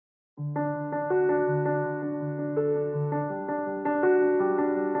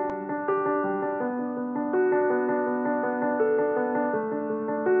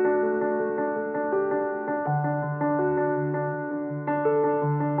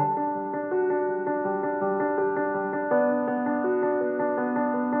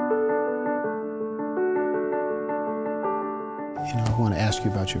ask you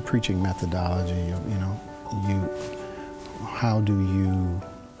about your preaching methodology. How do you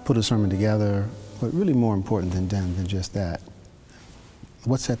put a sermon together? But really more important than just that,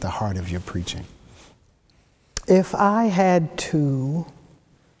 what's at the heart of your preaching? If I had to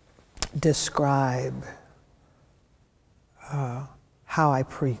describe how I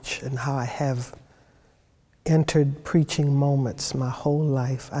preach and how I have entered preaching moments my whole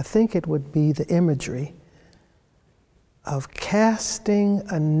life, I think it would be the imagery of casting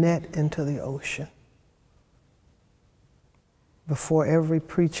a net into the ocean. Before every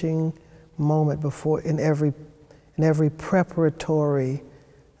preaching moment, in every preparatory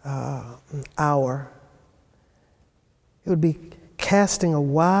hour, it would be casting a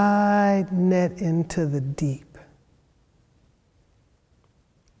wide net into the deep,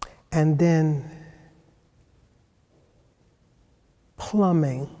 and then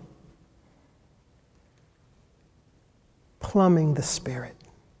plumbing the spirit.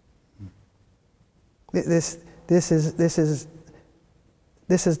 This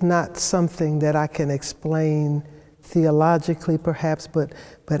is not something that I can explain theologically, perhaps, but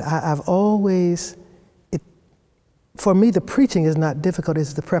I've always, for me, the preaching is not difficult,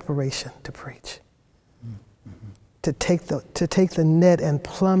 it's the preparation to preach. Mm-hmm. To take the net and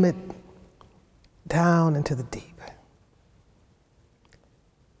plumb it down into the deep.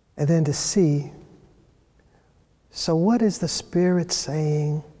 And then to see, so what is the Spirit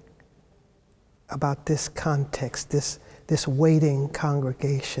saying about this context, this waiting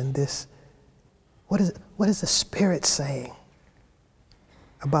congregation, what is the Spirit saying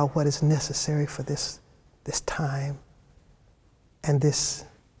about what is necessary for this time and this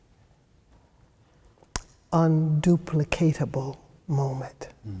unduplicatable moment?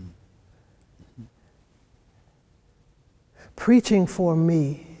 Mm-hmm. Preaching for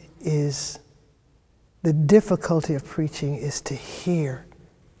me is, the difficulty of preaching is to hear.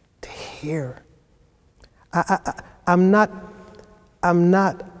 I'm not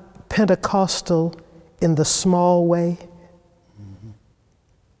Pentecostal in the small way, mm-hmm.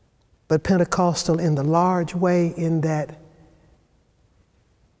 but Pentecostal in the large way, in that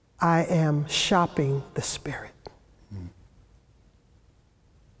I am shopping the Spirit. Mm.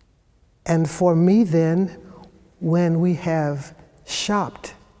 And for me then, when we have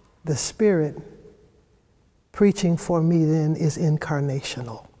shopped the Spirit, preaching for me then is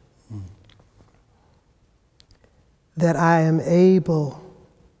incarnational. Mm. That I am able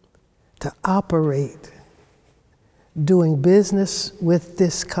to operate, doing business with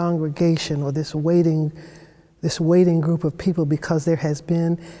this congregation or this waiting group of people, because there has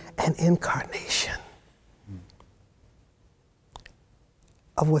been an incarnation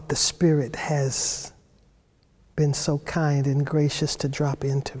of what the Spirit has been so kind and gracious to drop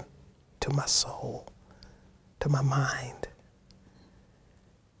into my soul, to my mind.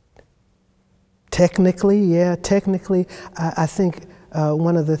 Technically, I think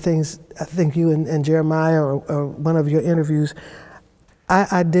one of the things, I think you and Jeremiah, or one of your interviews,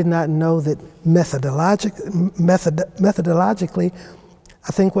 I did not know that methodologically,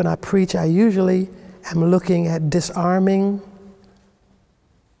 I think when I preach, I usually am looking at disarming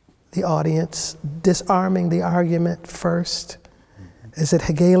the audience, disarming the argument first. Mm-hmm. Is it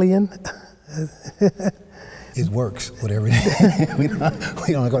Hegelian? It works, whatever it is. we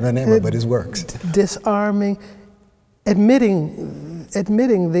don't go to name it, but it works. Disarming, admitting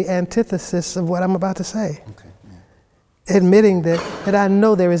the antithesis of what I'm about to say. Okay. Yeah. Admitting that I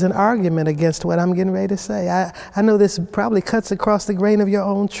know there is an argument against what I'm getting ready to say. I know this probably cuts across the grain of your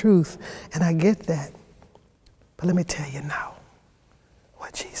own truth, and I get that. But let me tell you now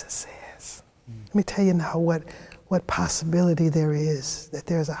what Jesus says. Let me tell you now what possibility there is that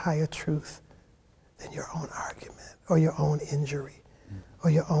there's a higher truth than your own argument or your own injury or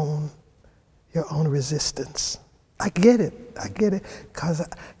your own resistance. I get it, because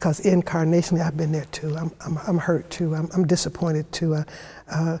incarnationally I've been there too. I'm hurt too. I'm disappointed too.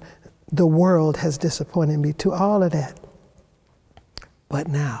 The world has disappointed me too. All of that. But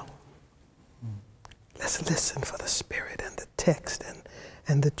now, let's listen for the Spirit and the text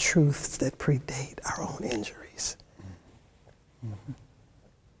and the truths that predate our own injuries. Mm-hmm.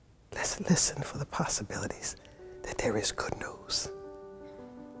 Let's listen for the possibilities that there is good news.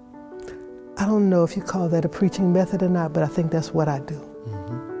 I don't know if you call that a preaching method or not, but I think that's what I do.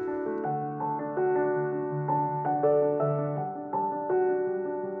 Mm-hmm.